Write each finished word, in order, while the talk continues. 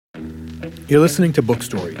You're listening to Book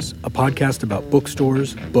Stories, a podcast about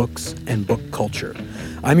bookstores, books, and book culture.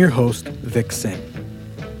 I'm your host, Vic Singh.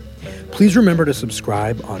 Please remember to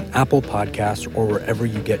subscribe on Apple Podcasts or wherever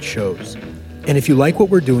you get shows. And if you like what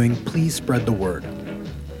we're doing, please spread the word.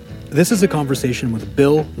 This is a conversation with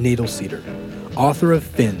Bill Knoedelseder, author of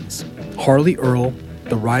Fins, Harley Earl,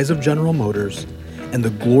 The Rise of General Motors, and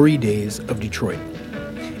The Glory Days of Detroit.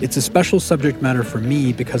 It's a special subject matter for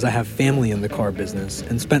me because I have family in the car business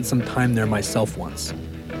and spent some time there myself once.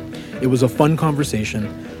 It was a fun conversation.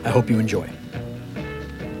 I hope you enjoy.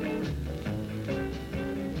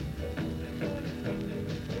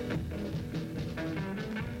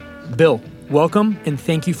 Bill, welcome and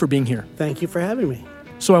thank you for being here. Thank you for having me.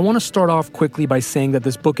 So I want to start off quickly by saying that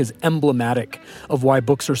this book is emblematic of why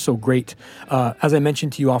books are so great. As I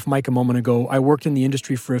mentioned to you off mic a moment ago, I worked in the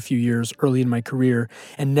industry for a few years early in my career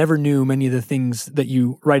and never knew many of the things that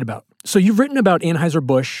you write about. So you've written about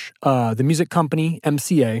Anheuser-Busch, the music company,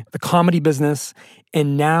 MCA, the comedy business,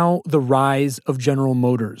 and now the rise of General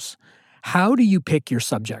Motors. How do you pick your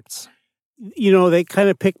subjects? You know, they kind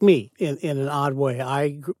of picked me in an odd way. I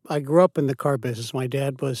grew up in the car business. My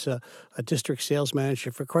dad was a district sales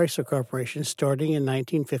manager for Chrysler Corporation starting in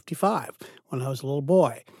 1955 when I was a little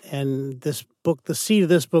boy. And this book, the seed of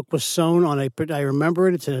this book was sown on I remember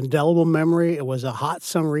it. It's an indelible memory. It was a hot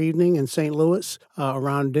summer evening in St. Louis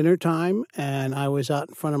around dinner time. And I was out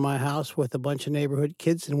in front of my house with a bunch of neighborhood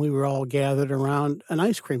kids, and we were all gathered around an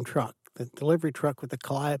ice cream truck. The delivery truck with the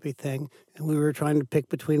calliope thing, and we were trying to pick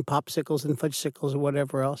between popsicles and fudgesicles or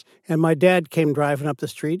whatever else. And my dad came driving up the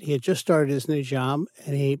street. He had just started his new job,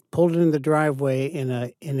 and he pulled in the driveway in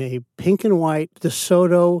a pink and white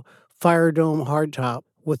DeSoto Fire Dome hardtop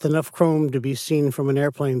with enough chrome to be seen from an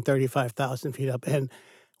airplane 35,000 feet up. And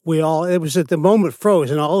it was at the moment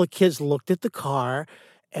froze, and all the kids looked at the car.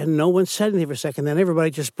 And no one said anything for a second. Then everybody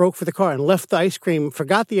just broke for the car and left the ice cream,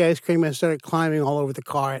 forgot the ice cream, and started climbing all over the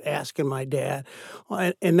car and asking my dad.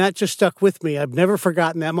 And that just stuck with me. I've never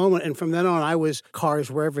forgotten that moment. And from then on, cars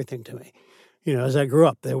were everything to me. You know, as I grew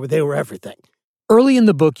up, they were everything. Early in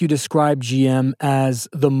the book, you describe GM as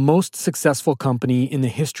the most successful company in the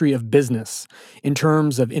history of business in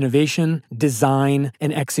terms of innovation, design,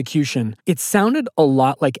 and execution. It sounded a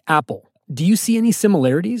lot like Apple. Do you see any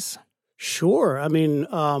similarities? Sure. I mean,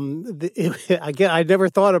 I never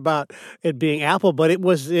thought about it being Apple, but it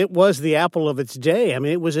was the Apple of its day. I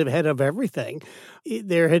mean, it was ahead of everything.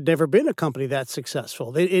 There had never been a company that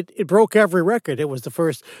successful. It broke every record. It was the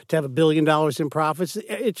first to have $1 billion in profits.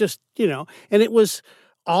 It just, and it was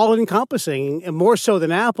all encompassing, and more so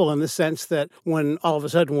than Apple in the sense that when all of a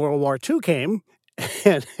sudden World War II came,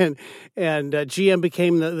 and GM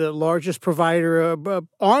became the largest provider of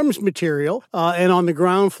arms material, and on the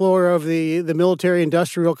ground floor of the military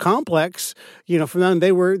industrial complex, from then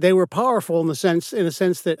they were powerful in a sense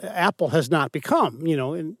that Apple has not become,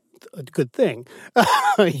 a good thing.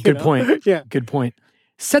 Good point. Yeah. Good point.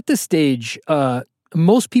 Set the stage.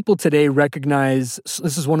 Most people today recognize,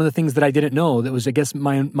 this is one of the things that I didn't know, that was, I guess,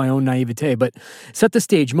 my own naivete, but set the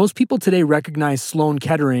stage. Most people today recognize Sloan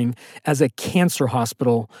Kettering as a cancer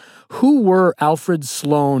hospital. Who were Alfred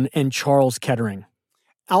Sloan and Charles Kettering?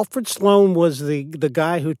 Alfred Sloan was the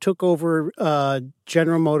guy who took over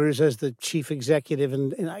General Motors as the chief executive,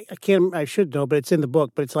 and I should know, but it's in the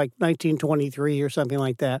book, but it's like 1923 or something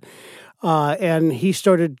like that. And he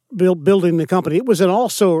started building the company. It was an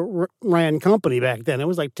also-ran company back then. It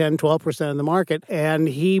was like 10, 12% of the market. And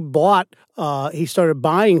he started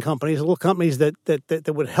buying companies, little companies that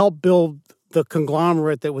would help build the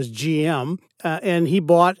conglomerate that was GM. And he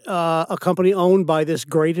bought a company owned by this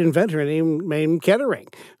great inventor named Kettering,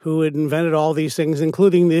 who had invented all these things,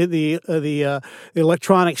 including the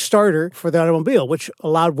electronic starter for the automobile, which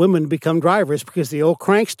allowed women to become drivers because the old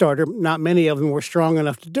crank starter, not many of them were strong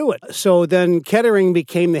enough to do it. So then Kettering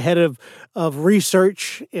became the head of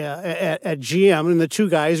research at GM, and the two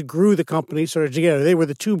guys grew the company sort of together. They were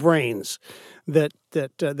the two brains that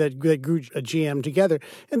grew a GM together,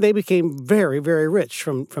 and they became very, very rich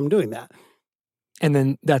from doing that. And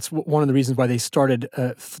then that's one of the reasons why they started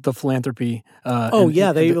the philanthropy.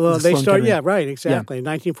 They started. Yeah, right, exactly. Yeah.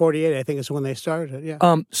 1948, I think, is when they started.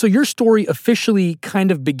 Yeah. So your story officially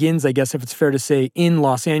kind of begins, I guess, if it's fair to say, in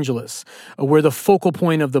Los Angeles, where the focal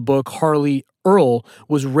point of the book, Harley Earl,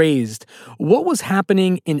 was raised. What was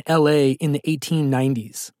happening in L.A. in the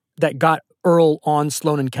 1890s that got Earl on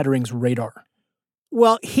Sloan and Kettering's radar?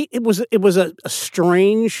 Well, it was a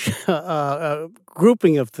strange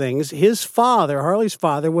grouping of things. His father, Harley's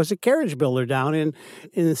father, was a carriage builder down in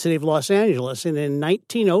the city of Los Angeles, and in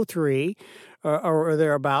 1903 or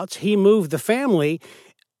thereabouts, he moved the family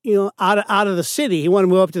out of the city. He wanted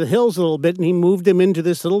to move up to the hills a little bit, and he moved him into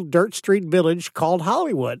this little dirt street village called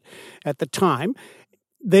Hollywood at the time.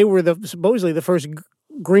 They were supposedly the first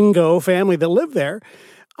gringo family that lived there.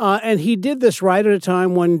 And he did this right at a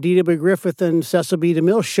time when D.W. Griffith and Cecil B.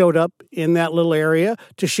 DeMille showed up in that little area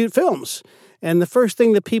to shoot films. And the first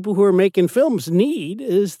thing that people who are making films need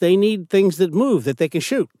is they need things that move, that they can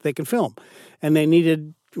shoot, they can film. And they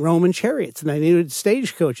needed Roman chariots, and they needed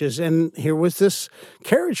stagecoaches. And here was this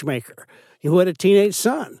carriage maker who had a teenage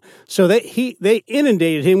son. So they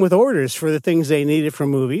inundated him with orders for the things they needed for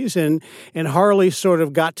movies. And Harley sort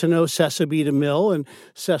of got to know Cecil B. DeMille, and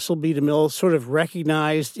Cecil B. DeMille sort of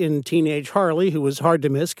recognized in teenage Harley, who was hard to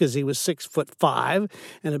miss because he was 6'5"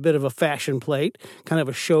 and a bit of a fashion plate, kind of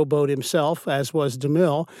a showboat himself, as was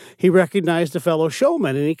DeMille. He recognized a fellow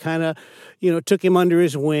showman, and he kind of, took him under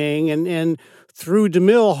his wing. And through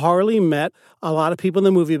DeMille, Harley met a lot of people in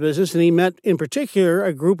the movie business, and he met, in particular,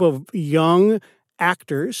 a group of young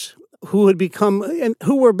actors who had become, and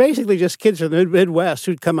who were basically just kids from the Midwest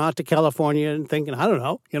who'd come out to California and thinking, I don't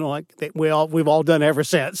know, we've all done ever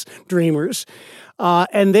since, dreamers.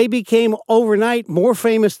 And they became overnight more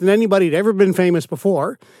famous than anybody had ever been famous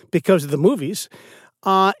before because of the movies,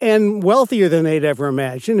 and wealthier than they'd ever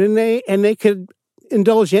imagined, and they could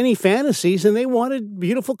indulge any fantasies, and they wanted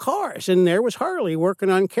beautiful cars. And there was Harley working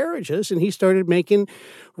on carriages, and he started making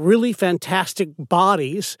really fantastic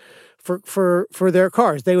bodies for their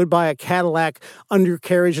cars. They would buy a Cadillac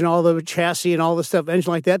undercarriage and all the chassis and all the stuff,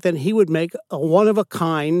 engine like that. Then he would make a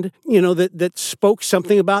one-of-a-kind, that spoke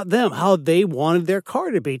something about them, how they wanted their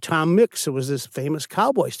car to be. Tom Mix, who was this famous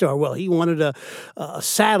cowboy star, well, he wanted a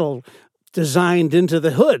saddle designed into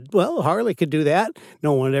the hood. Well, Harley could do that.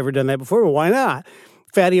 No one had ever done that before, but why not?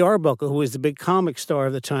 Fatty Arbuckle, who was the big comic star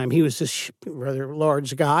of the time, he was this rather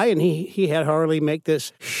large guy, and he had Harley make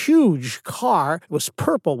this huge car. It was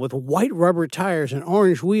purple with white rubber tires and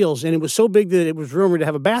orange wheels, and it was so big that it was rumored to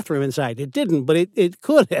have a bathroom inside. It didn't, but it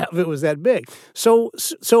could have. It was that big. So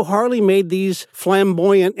Harley made these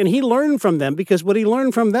flamboyant, and he learned from them, because what he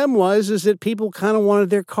learned from them is that people kind of wanted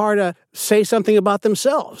their car to say something about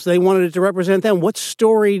themselves. They wanted it to represent them. What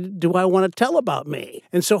story do I want to tell about me?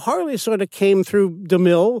 And so Harley sort of came through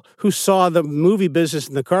DeMille, who saw the movie business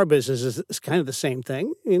and the car business as kind of the same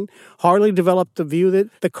thing. And Harley developed the view that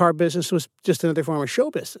the car business was just another form of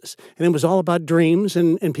show business. And it was all about dreams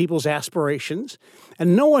and people's aspirations.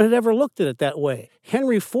 And no one had ever looked at it that way.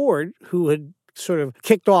 Henry Ford, who had sort of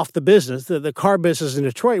kicked off the business, the car business in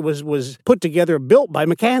Detroit was put together, built by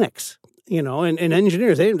mechanics. And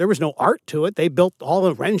engineers. There was no art to it. They built all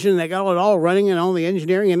the engine, they got it all running and all the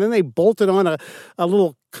engineering, and then they bolted on a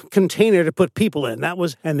little container to put people in.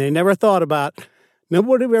 And they never thought about,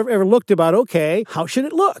 nobody ever looked about, okay, how should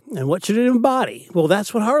it look? And what should it embody? Well,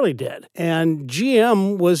 that's what Harley did. And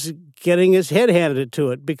GM was getting his head handed to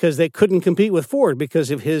it because they couldn't compete with Ford because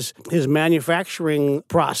of his manufacturing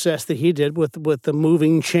process that he did with the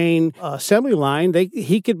moving chain assembly line.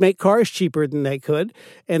 He could make cars cheaper than they could,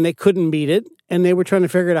 and they couldn't meet it, and they were trying to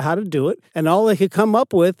figure out how to do it. And all they could come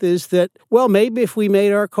up with is that, well, maybe if we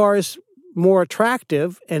made our cars more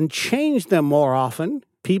attractive and changed them more often,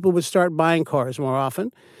 people would start buying cars more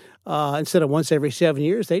often. Instead of once every 7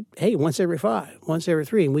 years, once every 5, once every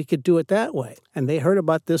 3, and we could do it that way. And they heard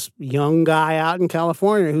about this young guy out in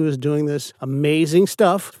California who was doing this amazing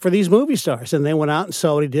stuff for these movie stars. And they went out and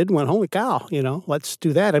saw what he did and went, holy cow, let's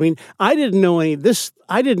do that. I mean, I didn't know any of this.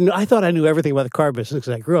 I thought I knew everything about the car business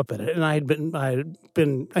because I grew up in it, and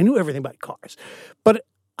I knew everything about cars. But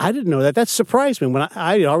I didn't know that. That surprised me when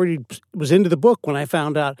I already was into the book when I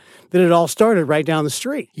found out that it all started right down the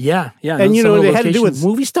street. Yeah. And, they had to do with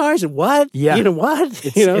movie stars and what? Yeah. What?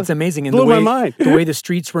 It's amazing. And blew my mind. The way the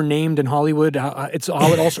streets were named in Hollywood, it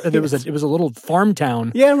was a little farm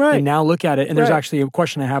town. Yeah, right. And now look at it. And there's actually a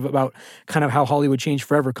question I have about kind of how Hollywood changed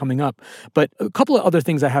forever coming up. But a couple of other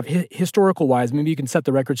things I have historical-wise, maybe you can set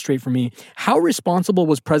the record straight for me. How responsible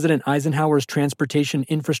was President Eisenhower's Transportation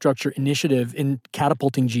Infrastructure Initiative in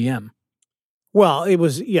catapulting GM? Well, it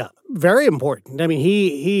was, very important. I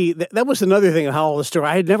mean, that was another thing of how all the story.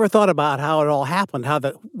 I had never thought about how it all happened,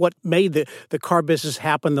 what made the car business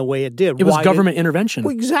happen the way it did. It was government intervention.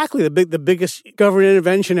 Well, exactly, the biggest government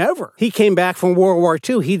intervention ever. He came back from World War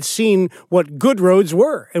II. He'd seen what good roads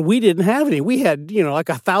were, and we didn't have any. We had, like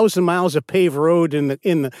 1,000 miles of paved road in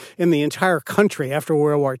the entire country after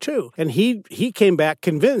World War II. And he came back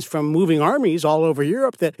convinced from moving armies all over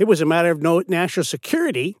Europe that it was a matter of national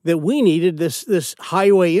security that we needed this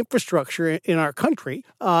highway infrastructure in our country,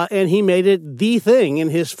 and he made it the thing in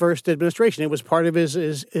his first administration. It was part of his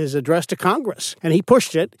address to Congress, and he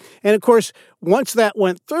pushed it. And of course, once that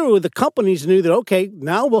went through, the companies knew that, okay,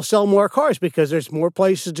 now we'll sell more cars because there's more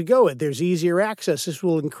places to go. There's easier access. This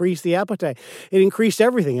will increase the appetite. It increased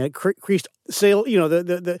everything. It increased sale,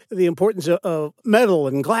 the importance of metal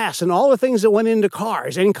and glass and all the things that went into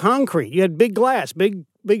cars and concrete. You had big glass, big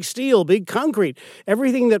steel, big concrete,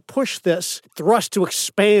 everything that pushed this thrust to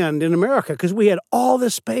expand in America because we had all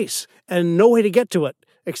this space and no way to get to it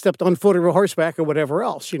except on foot or horseback or whatever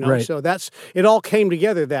else, Right. So it all came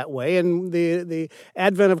together that way. And the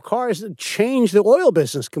advent of cars changed the oil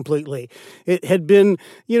business completely. It had been,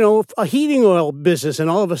 a heating oil business, and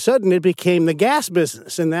all of a sudden it became the gas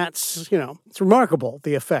business. And that's, it's remarkable,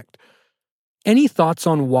 the effect. Any thoughts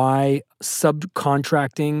on why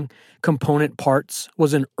subcontracting component parts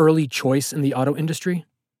was an early choice in the auto industry?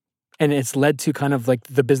 And it's led to kind of like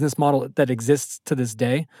the business model that exists to this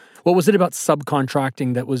day. What was it about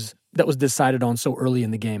subcontracting that was decided on so early in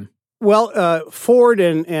the game? Well, Ford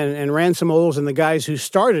and Ransom Olds and the guys who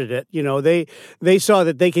started it, they saw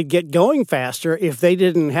that they could get going faster if they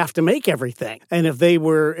didn't have to make everything. And if they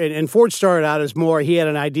were, and Ford started out as more, he had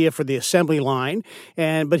an idea for the assembly line,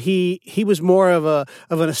 but he was more of an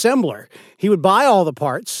assembler. He would buy all the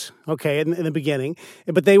parts, in the beginning,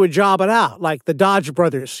 but they would job it out. Like the Dodge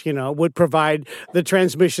brothers, would provide the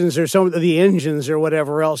transmissions or some of the engines or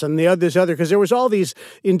whatever else, and because there was all these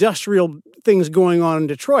industrial things going on in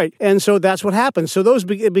Detroit. And so that's what happened. So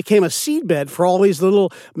it became a seedbed for all these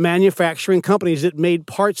little manufacturing companies that made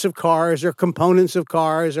parts of cars or components of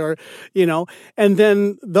cars and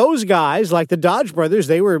then those guys, like the Dodge brothers,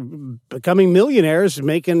 they were becoming millionaires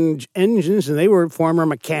making engines, and they were former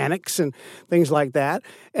mechanics and things like that.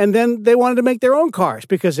 And then they wanted to make their own cars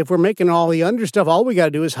because if we're making all the under stuff, all we got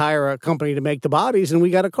to do is hire a company to make the bodies, and we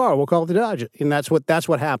got a car. We'll call it the Dodge. And that's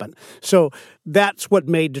what happened. So that's what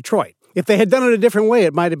made Detroit. If they had done it a different way,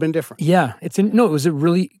 it might have been different. Yeah, it was a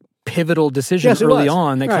really pivotal decision early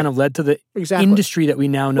on that kind of led to the industry that we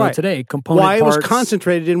now know today. Component parts. Why parts. It was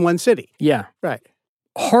concentrated in one city. Yeah. Right.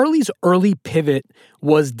 Harley's early pivot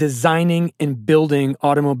was designing and building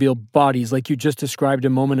automobile bodies, like you just described a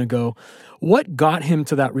moment ago. What got him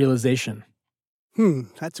to that realization?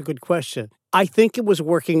 That's a good question. I think it was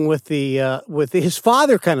working with his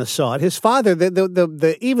father. Kind of saw it. His father,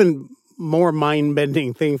 the even more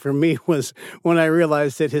mind-bending thing for me was when I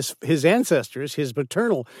realized that his ancestors, his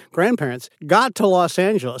maternal grandparents, got to Los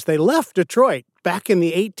Angeles. They left Detroit back in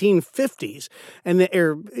the 1850s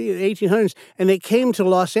or 1800s, and they came to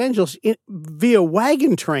Los Angeles via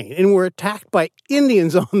wagon train and were attacked by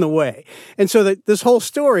Indians on the way. And so this whole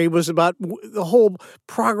story was about the whole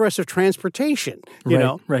progress of transportation, you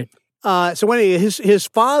know? Right. So when his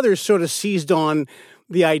father sort of seized on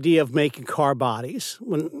the idea of making car bodies.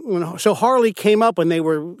 So Harley came up when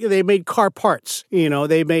they made car parts.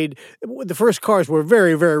 They made the first cars were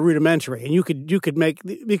very, very rudimentary, and you could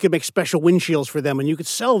make special windshields for them, and you could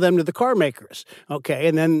sell them to the car makers. Okay,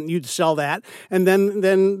 and then you'd sell that, and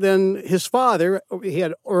then his father, he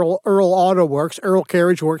had Earl Auto Works. Earl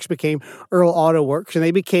Carriage Works became Earl Auto Works, and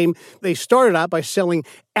they started out by selling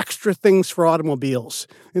extra things for automobiles,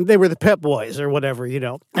 and they were the Pep Boys or whatever,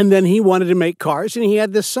 And then he wanted to make cars, and he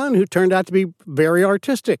had this son who turned out to be very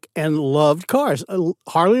artistic and loved cars.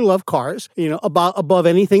 Harley loved cars, above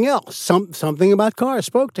anything else. Something about cars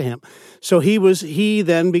spoke to him. So he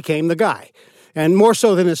then became the guy, and more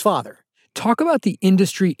so than his father. Talk about the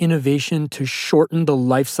industry innovation to shorten the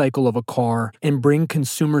life cycle of a car and bring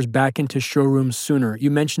consumers back into showrooms sooner. You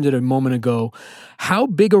mentioned it a moment ago. How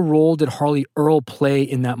big a role did Harley Earl play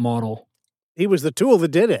in that model? He was the tool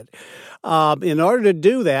that did it. In order to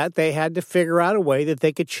do that, they had to figure out a way that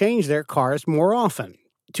they could change their cars more often.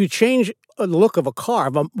 To change the look of a car,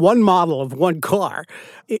 of one model of one car,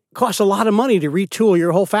 it costs a lot of money to retool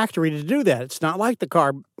your whole factory to do that. It's not like the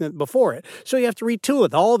car before it. So you have to retool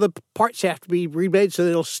it. All the parts have to be remade so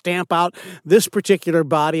that it'll stamp out this particular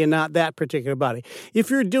body and not that particular body. If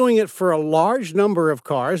you're doing it for a large number of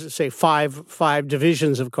cars, let's say five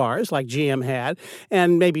divisions of cars like GM had,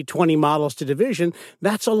 and maybe 20 models to division,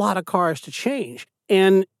 that's a lot of cars to change.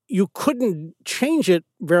 And you couldn't change it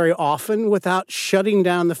very often without shutting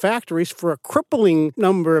down the factories for a crippling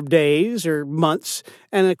number of days or months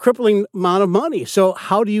and a crippling amount of money. So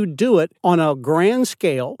how do you do it on a grand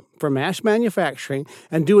scale for mass manufacturing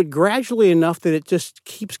and do it gradually enough that it just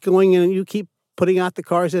keeps going and you keep putting out the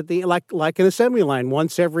cars at the like an assembly line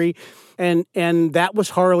once every and that was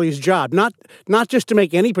Harley's job. Not just to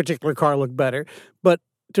make any particular car look better, but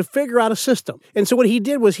to figure out a system. And so what he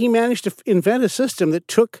did was he managed to invent a system that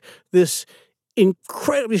took this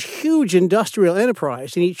huge industrial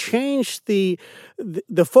enterprise and he changed the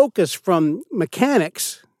focus from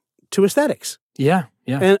mechanics to aesthetics. Yeah.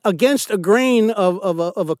 Yeah. And against a grain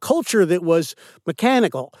of a culture that was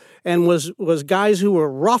mechanical and was guys who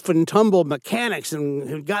were rough and tumble mechanics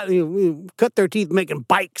and who cut their teeth making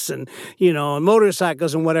bikes and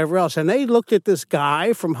motorcycles and whatever else. And they looked at this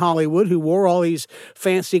guy from Hollywood who wore all these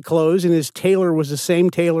fancy clothes, and his tailor was the same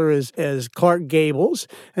tailor as Clark Gable's,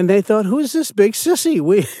 and they thought, who's this big sissy?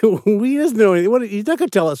 We doesn't know anything. He's not going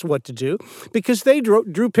to tell us what to do, because they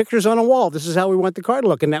drew pictures on a wall. This is how we want the car to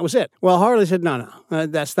look, and that was it. Well, Harley said, no.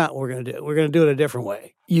 That's not what we're going to do. We're going to do it a different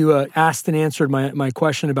way. You asked and answered my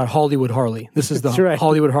question about Hollywood Harley. This is the right.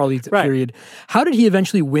 Hollywood Harley period. How did he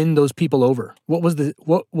eventually win those people over? What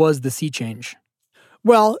was the sea change?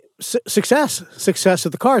 Well, success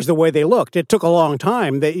of the cars, the way they looked. It took a long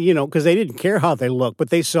time, because they didn't care how they looked, but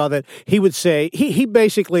they saw that he would say, he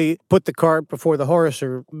basically put the cart before the horse,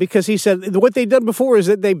 because he said what they'd done before is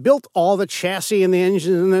that they built all the chassis and the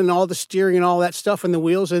engine and then all the steering and all that stuff and the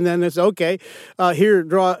wheels, and then it's, okay, here,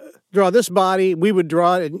 draw this body, we would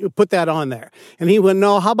draw it and put that on there. And he went,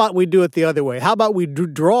 no, how about we do it the other way? How about we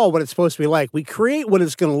draw what it's supposed to be like? We create what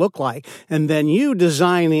it's going to look like, and then you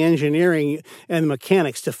design the engineering and the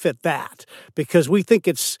mechanics to fit that. Because we think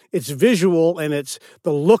it's visual, and it's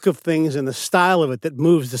the look of things and the style of it that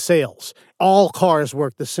moves the sales. All cars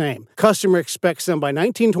work the same. Customer expects them by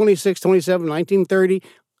 1926, 27, 1930.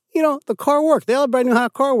 The car worked. They everybody knew how a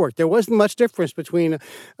car worked. There wasn't much difference between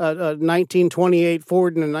a 1928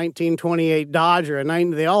 Ford and a 1928 Dodge or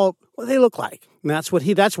they look like. And that's where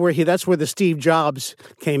the Steve Jobs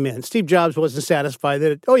came in. Steve Jobs wasn't satisfied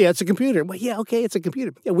that it's a computer. Well, yeah, okay, it's a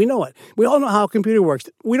computer. Yeah, we know it. We all know how a computer works.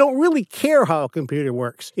 We don't really care how a computer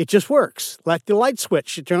works. It just works. Like the light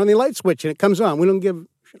switch. You turn on the light switch and it comes on. We don't give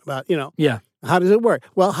about, Yeah. How does it work?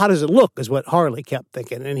 Well, how does it look is what Harley kept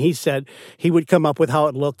thinking. And he said he would come up with how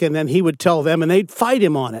it looked, and then he would tell them, and they'd fight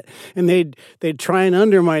him on it. And they'd try and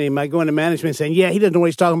undermine him by going to management and saying, yeah, he doesn't know what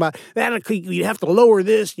he's talking about. You have to lower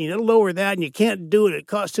this, and you have to lower that, and you can't do it. It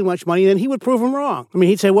costs too much money. And then he would prove them wrong. I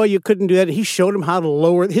mean, he'd say, well, you couldn't do that. And he showed them how to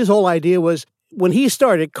lower it. His whole idea was, when he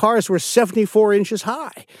started, cars were 74 inches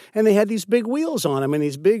high, and they had these big wheels on them and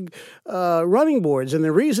these big running boards. And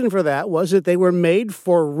the reason for that was that they were made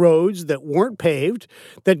for roads that weren't paved,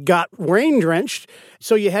 that got rain-drenched.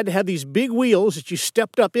 So you had to have these big wheels that you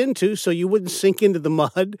stepped up into so you wouldn't sink into the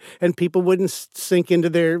mud and people wouldn't sink into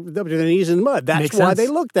their knees in the mud. That's why they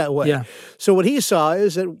looked that way. Yeah. So what he saw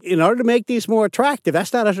is that in order to make these more attractive,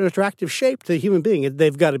 that's not an attractive shape to a human being.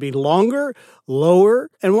 They've got to be longer, lower,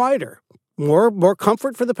 and wider. More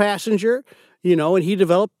comfort for the passenger, and he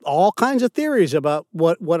developed all kinds of theories about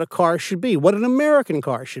what a car should be, what an American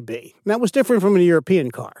car should be. And that was different from a European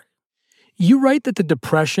car. You write that the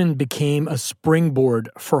Depression became a springboard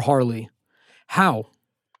for Harley. How?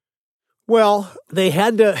 Well, they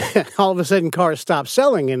had to, all of a sudden cars stopped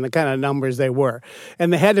selling in the kind of numbers they were.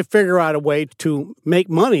 And they had to figure out a way to make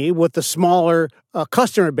money with the smaller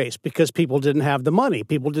customer base, because people didn't have the money.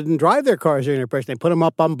 People didn't drive their cars during the Depression. They put them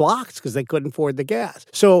up on blocks because they couldn't afford the gas.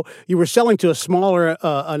 So you were selling to a smaller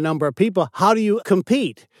a number of people. How do you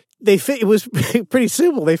compete? It was pretty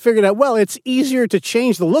simple. They figured out, well, it's easier to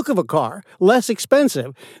change the look of a car, less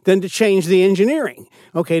expensive, than to change the engineering,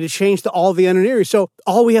 to change all the engineering. So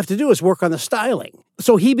all we have to do is work on the styling.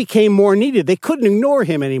 So he became more needed. They couldn't ignore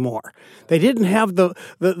him anymore. They didn't have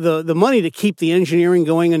the money to keep the engineering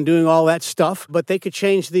going and doing all that stuff, but they could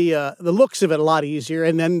change the looks of it a lot easier,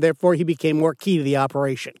 and then, therefore, he became more key to the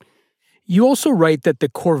operation. You also write that the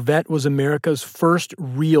Corvette was America's first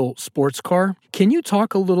real sports car. Can you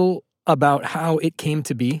talk a little about how it came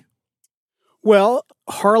to be? Well,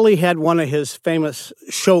 Harley had one of his famous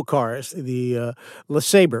show cars, the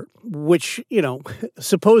LeSabre, which,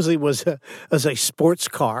 supposedly was a sports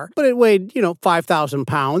car, but it weighed, 5,000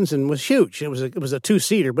 pounds and was huge. It was a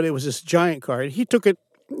two-seater, but it was this giant car. He took it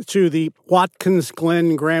to the Watkins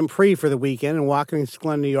Glen Grand Prix for the weekend in Watkins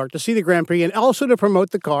Glen, New York, to see the Grand Prix and also to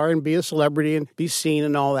promote the car and be a celebrity and be seen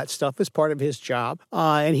and all that stuff as part of his job.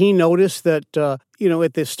 And he noticed that,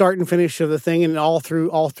 at the start and finish of the thing and all through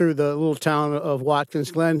the little town of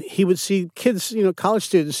Watkins Glen, he would see kids, college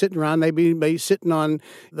students sitting around. They'd be sitting on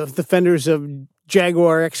the fenders of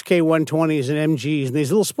Jaguar XK120s and MGs and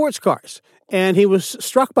these little sports cars. And he was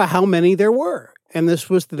struck by how many there were. And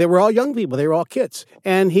they were all young people. They were all kids.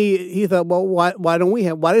 And he thought, well,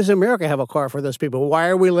 why does America have a car for those people? Why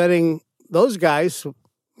are we letting those guys,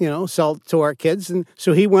 sell to our kids? And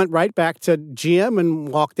so he went right back to GM and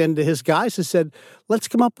walked into his guys and said, let's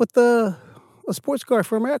come up with the a sports car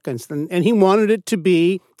for Americans. And he wanted it to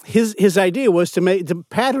be, his idea was to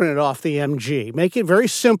pattern it off the MG, make it very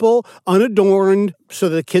simple, unadorned, so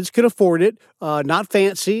the kids could afford it, not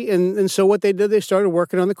fancy. And so what they did, they started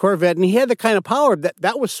working on the Corvette. And he had the kind of power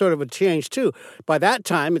that was sort of a change, too. By that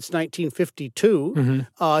time, it's 1952,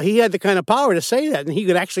 he had the kind of power to say that. And he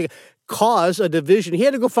could actually cause a division. He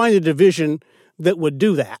had to go find a division that would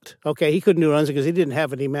do that. Okay, he couldn't do it because he didn't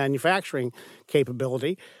have any manufacturing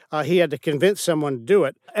capability. He had to convince someone to do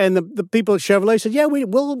it. And the people at Chevrolet said, yeah,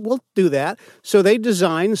 we'll do that. So they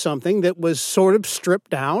designed something that was sort of stripped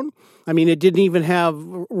down. I mean, it didn't even have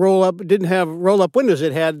roll-up windows.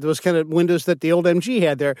 It had those kind of windows that the old MG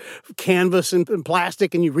had there, canvas and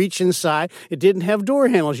plastic, and you reach inside. It didn't have door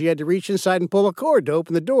handles. You had to reach inside and pull a cord to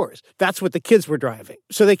open the doors. That's what the kids were driving.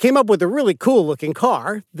 So they came up with a really cool-looking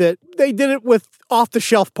car that they did it with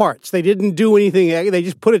off-the-shelf parts. They didn't do anything. They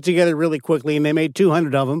just put it together really quickly, and they made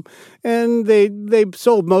 200 of them. And they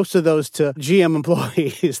sold most of those to GM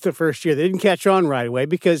employees the first year. They didn't catch on right away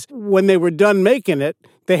because when they were done making it,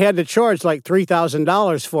 they had to charge like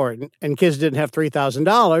 $3,000 for it, and kids didn't have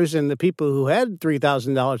 $3,000, and the people who had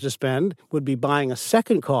 $3,000 to spend would be buying a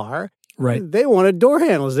second car. Right. They wanted door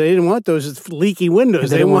handles. They didn't want those leaky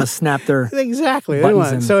windows. They didn't want to snap their exactly.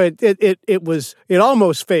 buttons. So it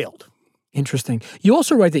almost failed. Interesting. You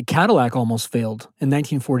also write that Cadillac almost failed in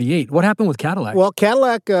 1948. What happened with Cadillac? Well,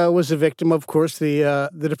 Cadillac was a victim, of course, the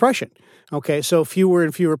Depression. Okay, so fewer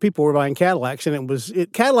and fewer people were buying Cadillacs, and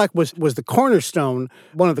Cadillac was the cornerstone,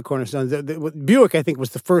 one of the cornerstones. Buick, I think,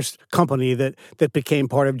 was the first company that became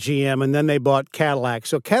part of GM, and then they bought Cadillac.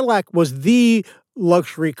 So Cadillac was the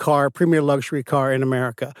premier luxury car in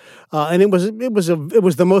America, and it was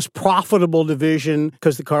the most profitable division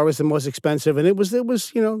because the car was the most expensive, and it was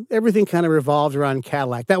everything kind of revolved around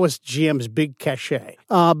Cadillac. That was GM's big cachet,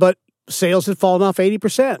 but sales had fallen off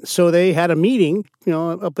 80%. So they had a meeting,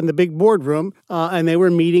 up in the big boardroom, and they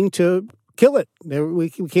were meeting to kill it.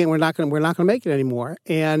 We're not going to make it anymore.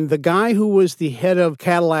 And the guy who was the head of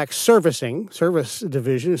Cadillac's service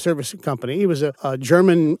company, he was a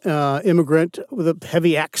German immigrant with a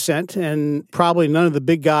heavy accent, and probably none of the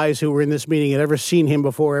big guys who were in this meeting had ever seen him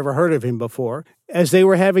before, ever heard of him before. As they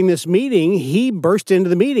were having this meeting, he burst into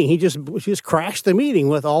the meeting. He just crashed the meeting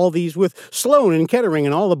with Sloan and Kettering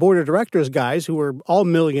and all the board of directors guys who were all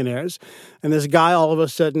millionaires. And this guy all of a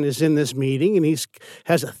sudden is in this meeting, and he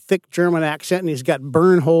has a thick German accent, and he's got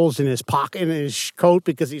burn holes in his pocket and in his coat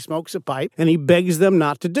because he smokes a pipe, and he begs them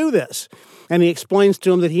not to do this. And he explains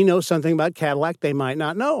to them that he knows something about Cadillac they might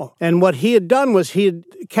not know. And what he had done was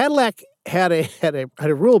Cadillac had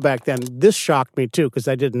a rule back then. This shocked me too because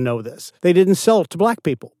I didn't know this. They didn't sell it to black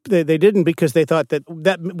people. They didn't because they thought that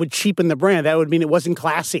would cheapen the brand. That would mean it wasn't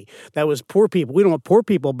classy. That was poor people. We don't want poor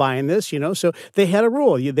people buying this, So they had a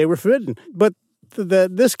rule. They were forbidden. But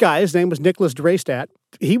this guy, his name was Nicholas Dreystat,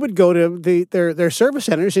 he would go to their service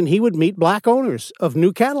centers and he would meet black owners of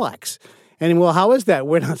new Cadillacs. And, well, how is that?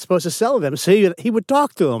 We're not supposed to sell them. So he would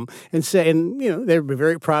talk to them and say, they would be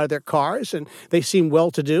very proud of their cars, and they seemed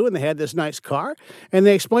well-to-do, and they had this nice car. And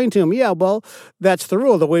they explained to him, yeah, well, that's the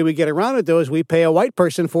rule. The way we get around it, though, is we pay a white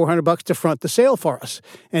person $400 to front the sale for us.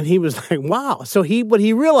 And he was like, wow. So what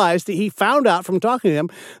he realized, he found out from talking to them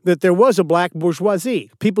that there was a black bourgeoisie,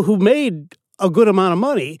 people who made a good amount of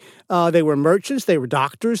money. They were merchants, they were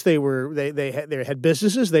doctors, they had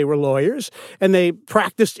businesses, they were lawyers, and they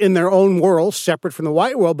practiced in their own world, separate from the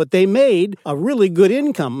white world, but they made a really good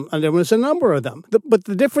income, and there was a number of them. But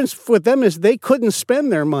the difference with them is they couldn't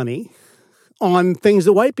spend their money on things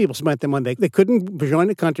that white people spent their money. They couldn't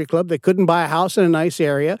join a country club. They couldn't buy a house in a nice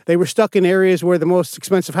area. They were stuck in areas where the most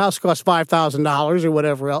expensive house cost $5,000 or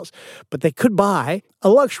whatever else, but they could buy a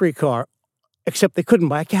luxury car, except they couldn't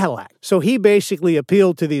buy a Cadillac. So he basically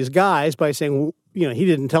appealed to these guys by saying, he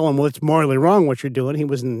didn't tell them, well, it's morally wrong what you're doing. He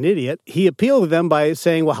wasn't an idiot. He appealed to them by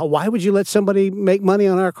saying, well, why would you let somebody make money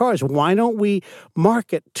on our cars? Why don't we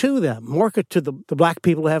market to them, market to the black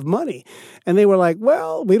people who have money? And they were like,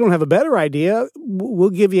 well, we don't have a better idea.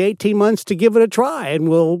 We'll give you 18 months to give it a try, and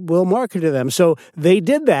we'll market to them. So they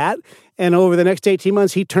did that. And over the next 18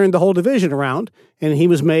 months, he turned the whole division around, and he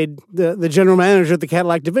was made the general manager of the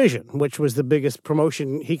Cadillac division, which was the biggest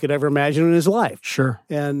promotion he could ever imagine in his life. Sure.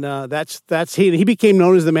 And that's he became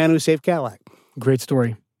known as the man who saved Cadillac. Great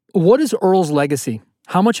story. What is Earl's legacy?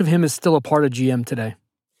 How much of him is still a part of GM today?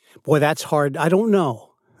 Boy, that's hard. I don't know.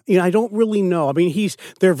 I don't really know. I mean,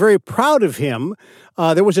 they're very proud of him.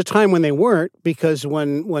 There was a time when they weren't, because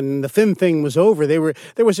when the Finn thing was over, there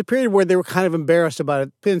was a period where they were kind of embarrassed about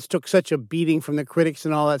it. Finn's took such a beating from the critics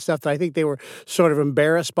and all that stuff that I think they were sort of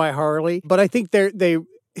embarrassed by Harley. But I think they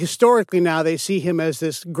historically now they see him as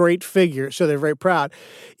this great figure, so they're very proud.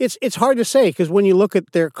 It's hard to say because when you look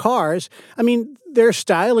at their cars, I mean, their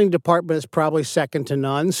styling department is probably second to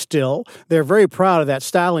none still. They're very proud of that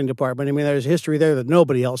styling department. I mean, there's history there that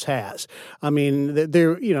nobody else has. I mean,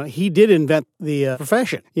 he did invent the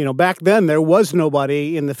profession. Back then there was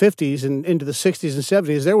nobody in the 50s and into the 60s and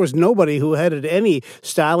 70s. There was nobody who headed any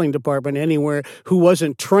styling department anywhere who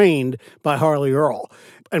wasn't trained by Harley Earl.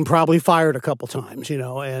 And probably fired a couple times,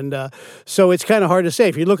 and so it's kind of hard to say.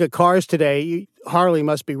 If you look at cars today, Harley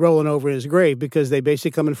must be rolling over in his grave because they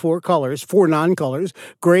basically come in four non-colors,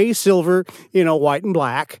 gray, silver, white and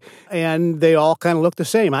black, and they all kind of look the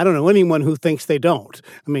same. I don't know anyone who thinks they don't.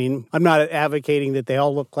 I mean, I'm not advocating that they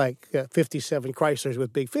all look like 57 Chryslers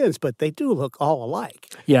with big fins, but they do look all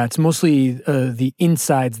alike. Yeah, it's mostly the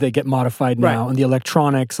insides that get modified now, and the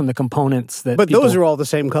electronics and the components that. But those are all the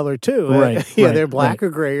same color too. Right. They're black or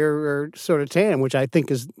gray or sort of tan, which I think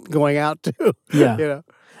is going out too. Yeah.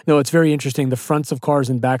 No, it's very interesting. The fronts of cars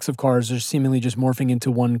and backs of cars are seemingly just morphing into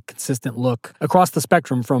one consistent look across the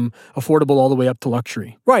spectrum from affordable all the way up to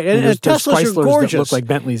luxury. Right, and Teslas Chryslers are gorgeous. That look like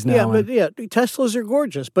Bentleys now. Teslas are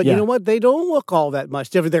gorgeous. But you know what? They don't look all that much.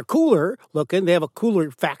 They're cooler looking. They have a cooler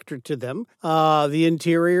factor to them. The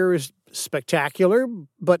interior is spectacular,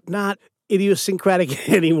 but not idiosyncratic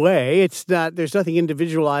in any way. It's not. There's nothing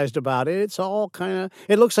individualized about it. It's all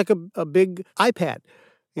it looks like a big iPad.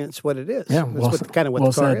 And it's what it is. Yeah, that's the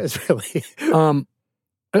car is, really.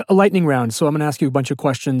 A lightning round. So I'm going to ask you a bunch of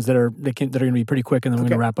questions that are going to be pretty quick, and then we're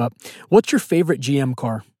going to wrap up. What's your favorite GM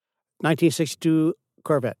car? 1962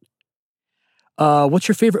 Corvette. What's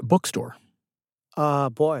your favorite bookstore?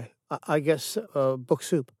 I guess Book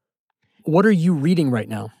Soup. What are you reading right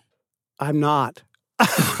now? I'm not.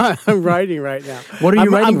 I'm writing right now. What are you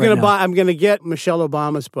writing right now? I'm going to get Michelle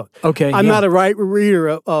Obama's book. Okay. I'm not a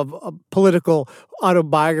reader of political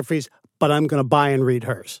autobiographies, but I'm going to buy and read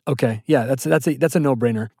hers. Okay. Yeah, that's a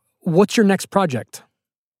no-brainer. What's your next project?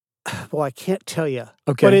 Well, I can't tell you.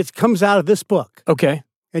 Okay. But it comes out of this book. Okay.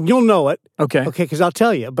 And you'll know it. Okay. Okay, because I'll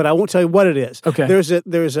tell you, but I won't tell you what it is. Okay.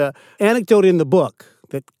 There's a anecdote in the book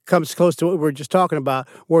that comes close to what we were just talking about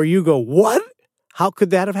where you go, what? How could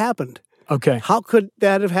that have happened? Okay. How could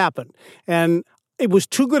that have happened? And it was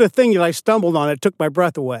too good a thing that I stumbled on. It took my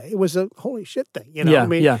breath away. It was a holy shit thing,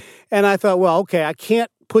 Yeah. And I thought, well, okay, I can't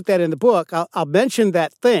put that in the book. I'll mention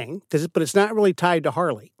that thing, but it's not really tied to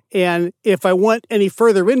Harley. And if I went any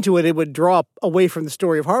further into it, it would draw away from the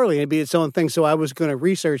story of Harley and be its own thing. So I was going to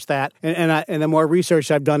research that. And the more research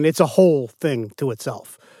I've done, it's a whole thing to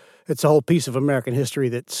itself. It's a whole piece of American history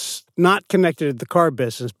that's not connected to the car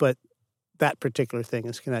business, but that particular thing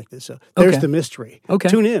is connected. So there's the mystery. Okay.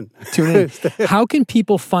 Tune in. How can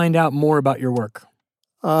people find out more about your work?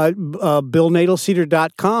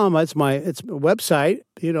 BillKnoedelseder.com. It's my website.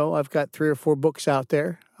 I've got 3 or 4 books out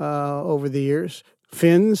there over the years.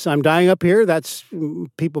 Fins, I'm Dying Up Here. That's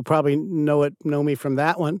people probably know me from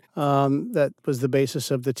that one. That was the basis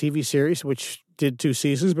of the TV series, which did 2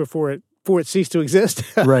 seasons before it ceased to exist.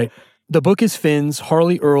 Right. The book is Fins,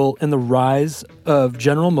 Harley Earl, and the Rise of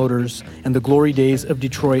General Motors and the Glory Days of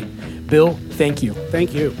Detroit. Bill, thank you.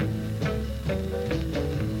 Thank you.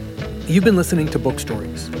 You've been listening to Book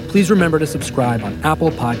Stories. Please remember to subscribe on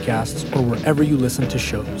Apple Podcasts or wherever you listen to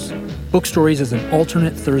shows. Book Stories is an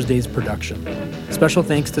alternate Thursdays production. Special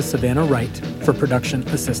thanks to Savannah Wright for production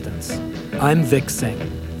assistance. I'm Vic Singh.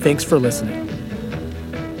 Thanks for listening.